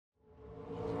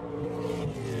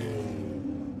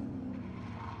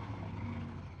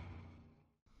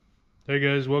Hey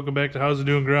guys, welcome back to How's It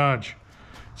Doing Garage.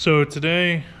 So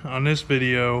today on this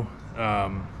video,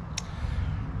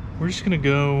 we're just gonna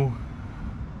go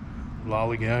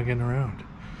lollygagging around.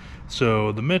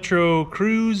 So the Metro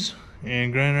Cruise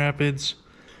in Grand Rapids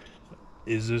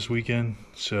is this weekend,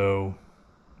 so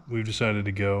we've decided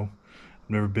to go. I've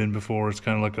never been before. It's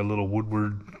kind of like a little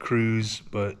Woodward cruise,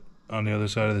 but on the other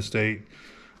side of the state.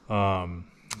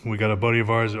 We got a buddy of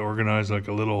ours that organized like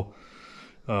a little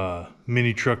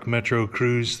mini truck Metro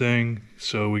Cruise thing,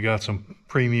 so we got some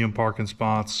premium parking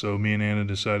spots, so me and Anna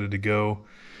decided to go.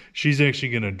 She's actually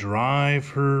gonna drive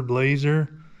her Blazer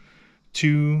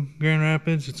to Grand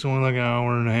Rapids. It's only like an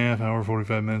hour and a half, hour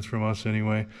 45 minutes from us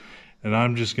anyway, and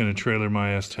I'm just gonna trailer my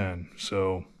S10.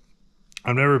 So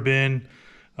I've never been.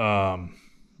 I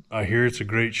hear it's a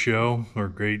great show or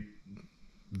great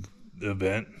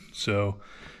event, so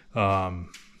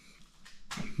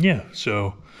yeah,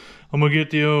 so I'm gonna get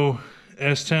the old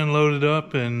S10 loaded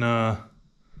up and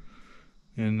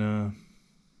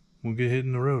we'll get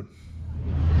hitting the road.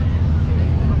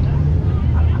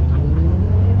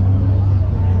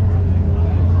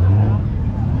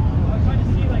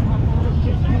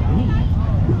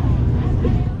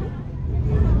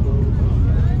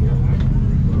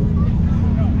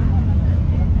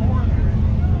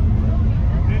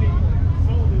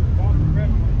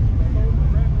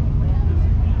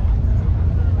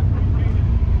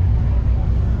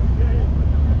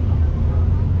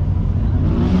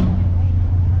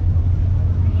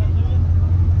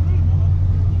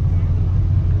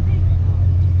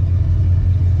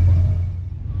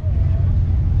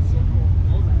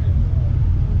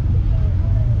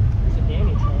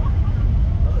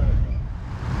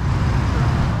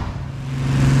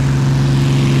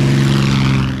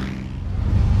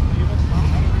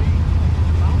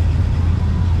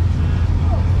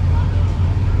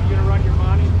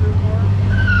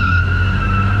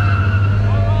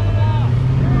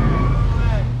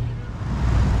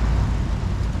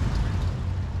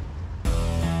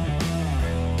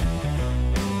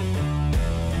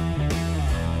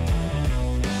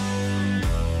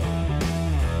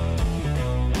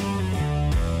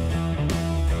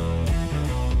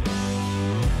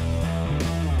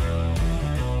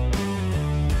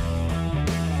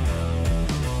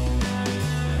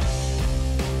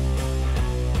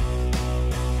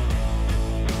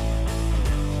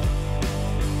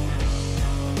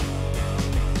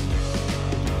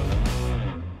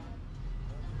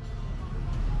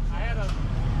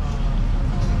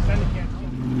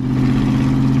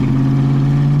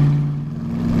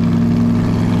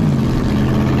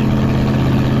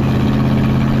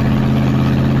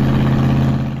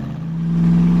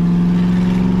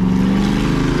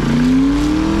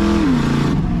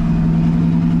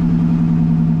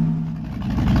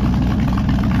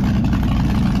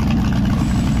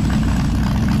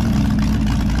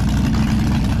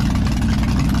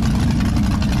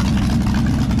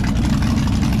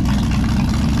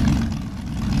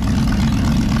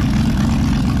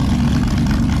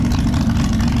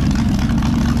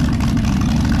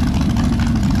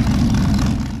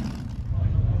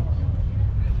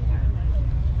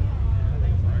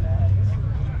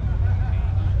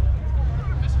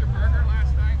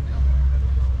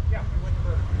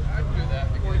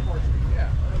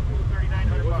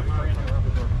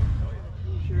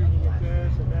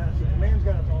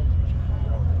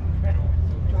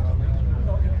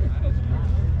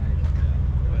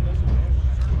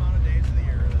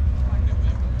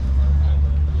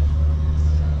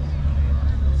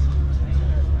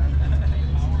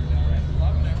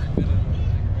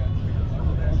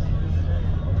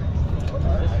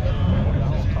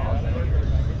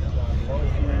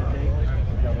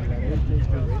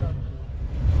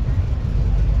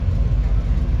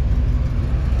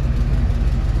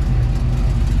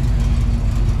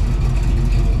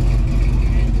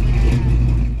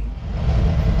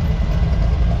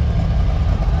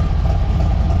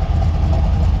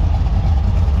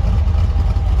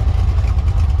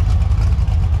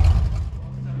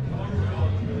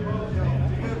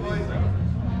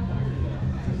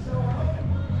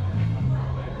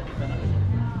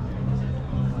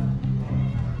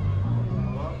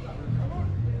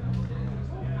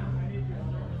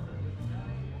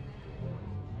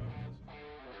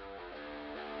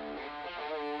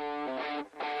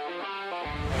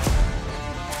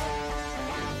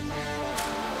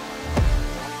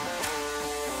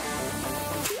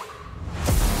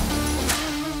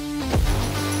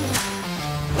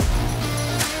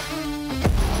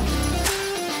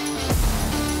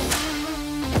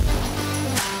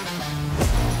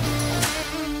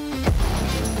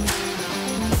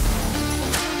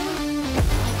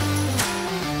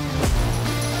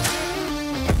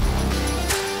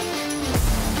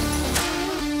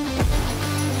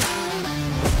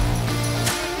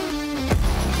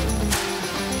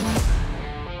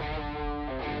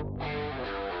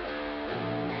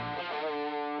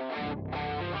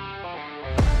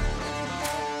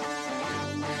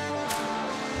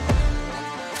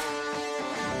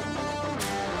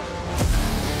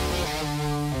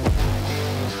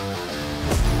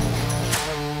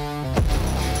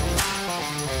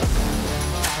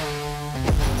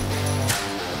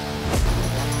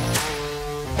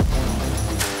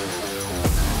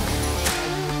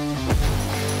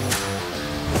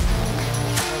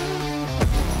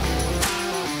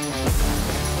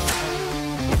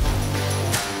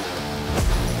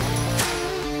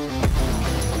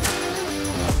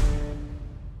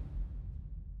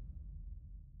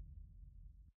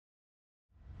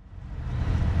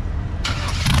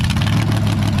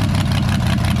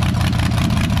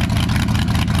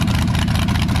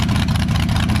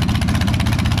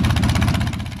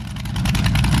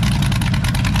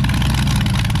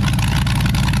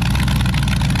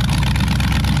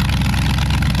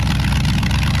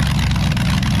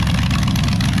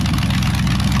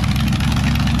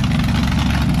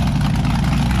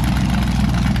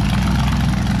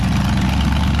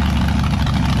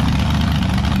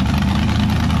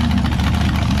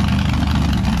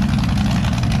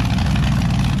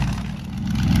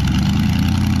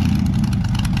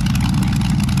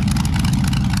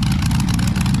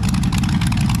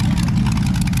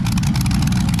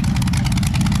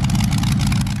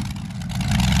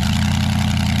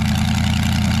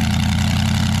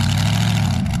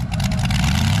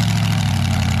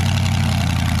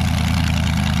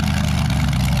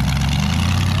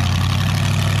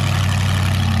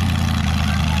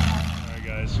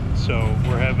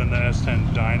 having the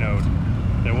S10 dynoed.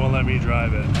 They won't let me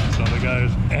drive it. So the guy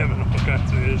is having all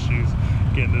kinds of issues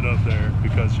getting it up there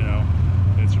because, you know,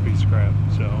 it's a piece of crap.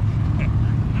 So,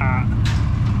 ha.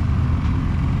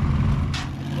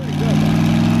 Pretty good, though.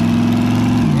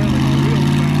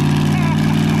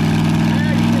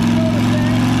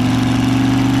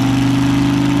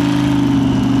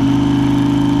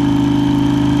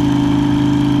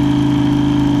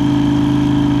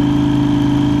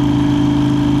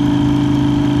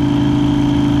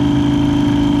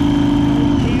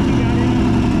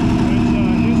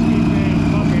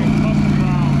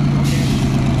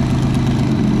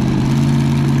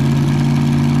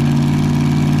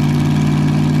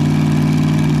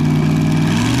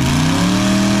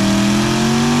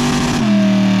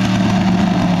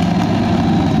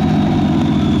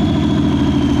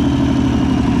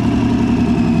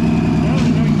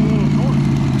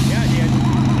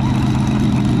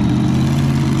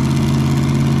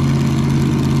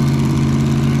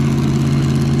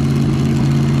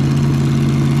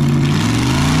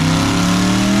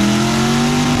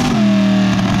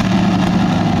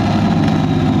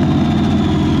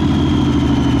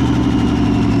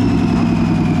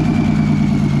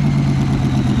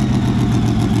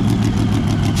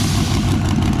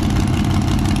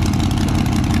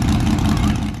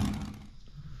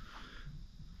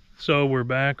 So we're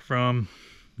back from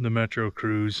the Metro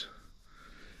cruise.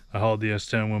 I hauled the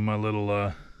S10 with my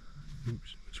little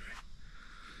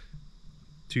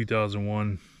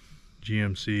 2001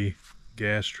 GMC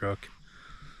gas truck.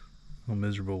 How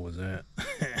miserable was that?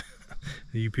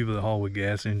 You people that haul with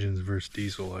gas engines versus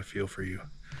diesel, I feel for you.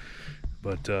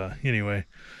 But anyway,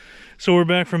 so we're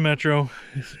back from Metro.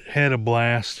 Had a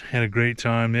blast, had a great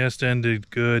time. The S10 did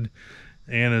good.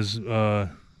 Anna's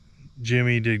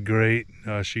Jimmy did great.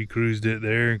 She cruised it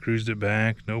there and cruised it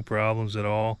back, no problems at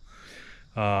all.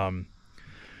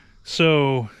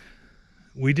 So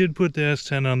we did put the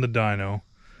S10 on the dyno.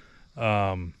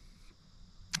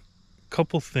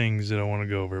 Couple things that I want to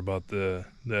go over about the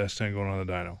S10 going on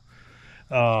the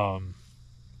dyno.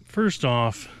 First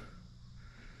off,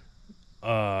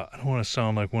 I don't want to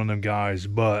sound like one of them guys,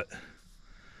 but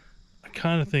I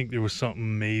kind of think there was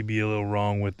something maybe a little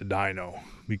wrong with the dyno,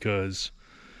 because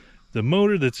the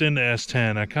motor that's in the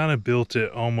S10, I kind of built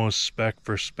it almost spec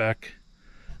for spec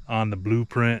on the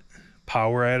Blueprint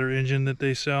power adder engine that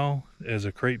they sell as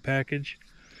a crate package.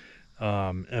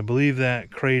 I believe that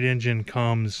crate engine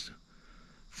comes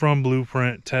from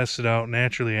Blueprint, tested out,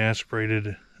 naturally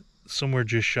aspirated, somewhere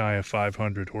just shy of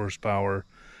 500 horsepower.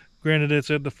 Granted,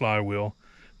 it's at the flywheel,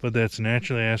 but that's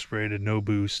naturally aspirated, no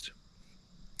boost.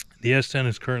 The S10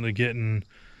 is currently getting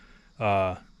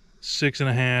 6.5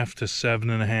 to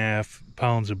 7.5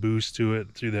 pounds of boost to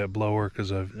it through that blower, because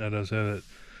that does have it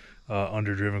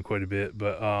underdriven quite a bit.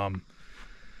 But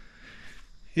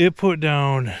it put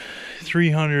down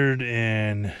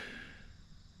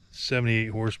 378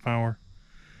 horsepower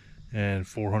and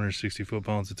 460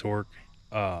 foot-pounds of torque.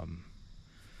 I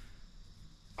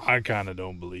kind of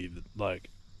don't believe it. Like,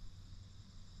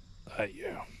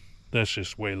 yeah, that's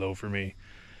just way low for me.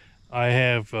 I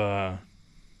have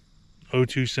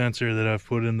O2 sensor that I've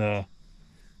put in the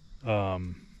I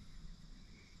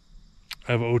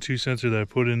have an O2 sensor that I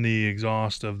put in the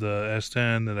exhaust of the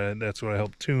S10. That's what I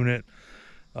helped tune it.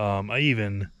 I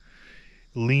even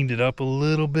leaned it up a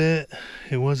little bit.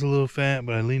 It was a little fat,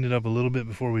 but I leaned it up a little bit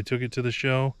before we took it to the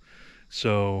show.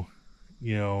 So,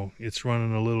 you know, it's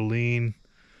running a little lean,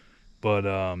 but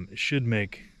it should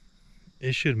make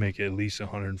at least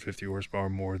 150 horsepower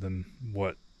more than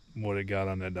what it got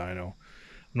on that dyno.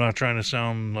 I'm not trying to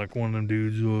sound like one of them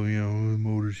dudes, oh, you know, the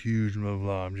motor's huge, blah, blah,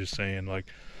 blah. I'm just saying, like,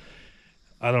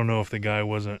 I don't know if the guy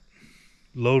wasn't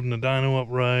loading the dyno up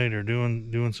right or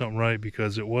doing something right,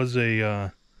 because it was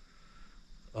a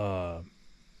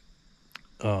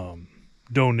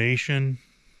donation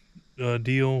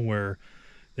deal where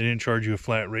they didn't charge you a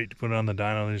flat rate to put it on the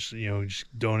dyno. They just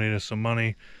donate us some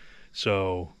money.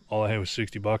 So all I had was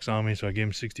 $60 on me, so I gave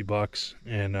him $60,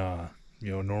 and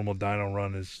normal dyno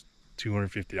run is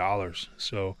 $250.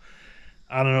 So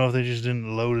I don't know if they just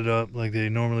didn't load it up like they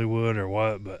normally would or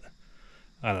what, but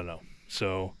I don't know.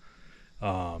 So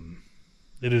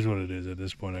it is what it is at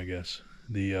this point, I guess.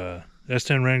 The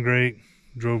S10 ran great,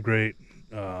 drove great,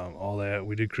 all that.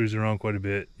 We did cruise around quite a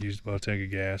bit, used about a tank of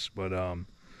gas, but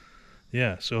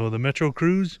yeah. So the Metro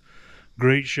Cruise,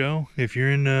 great show. If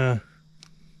you're in the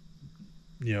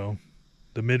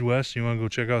Midwest, you want to go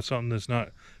check out something that's not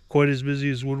quite as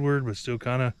busy as Woodward, but still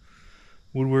kind of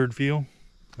Woodward feel,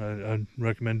 I'd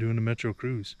recommend doing the Metro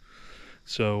Cruise.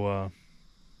 So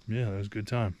yeah, that was a good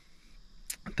time.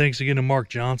 Thanks again to Mark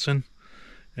Johnson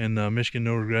And Michigan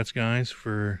No Regrets guys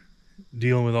for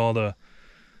dealing with all the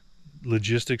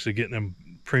logistics of getting them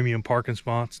premium parking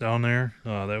spots down there.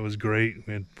 That was great.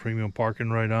 We had premium parking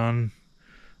right on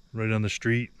the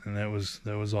street, and that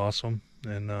was awesome.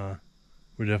 And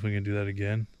we're definitely gonna do that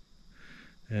again.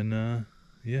 And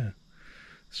yeah,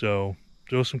 so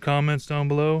throw some comments down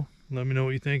below. Let me know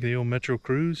what you think of the old Metro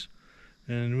Cruise,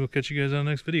 and we'll catch you guys on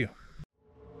the next video.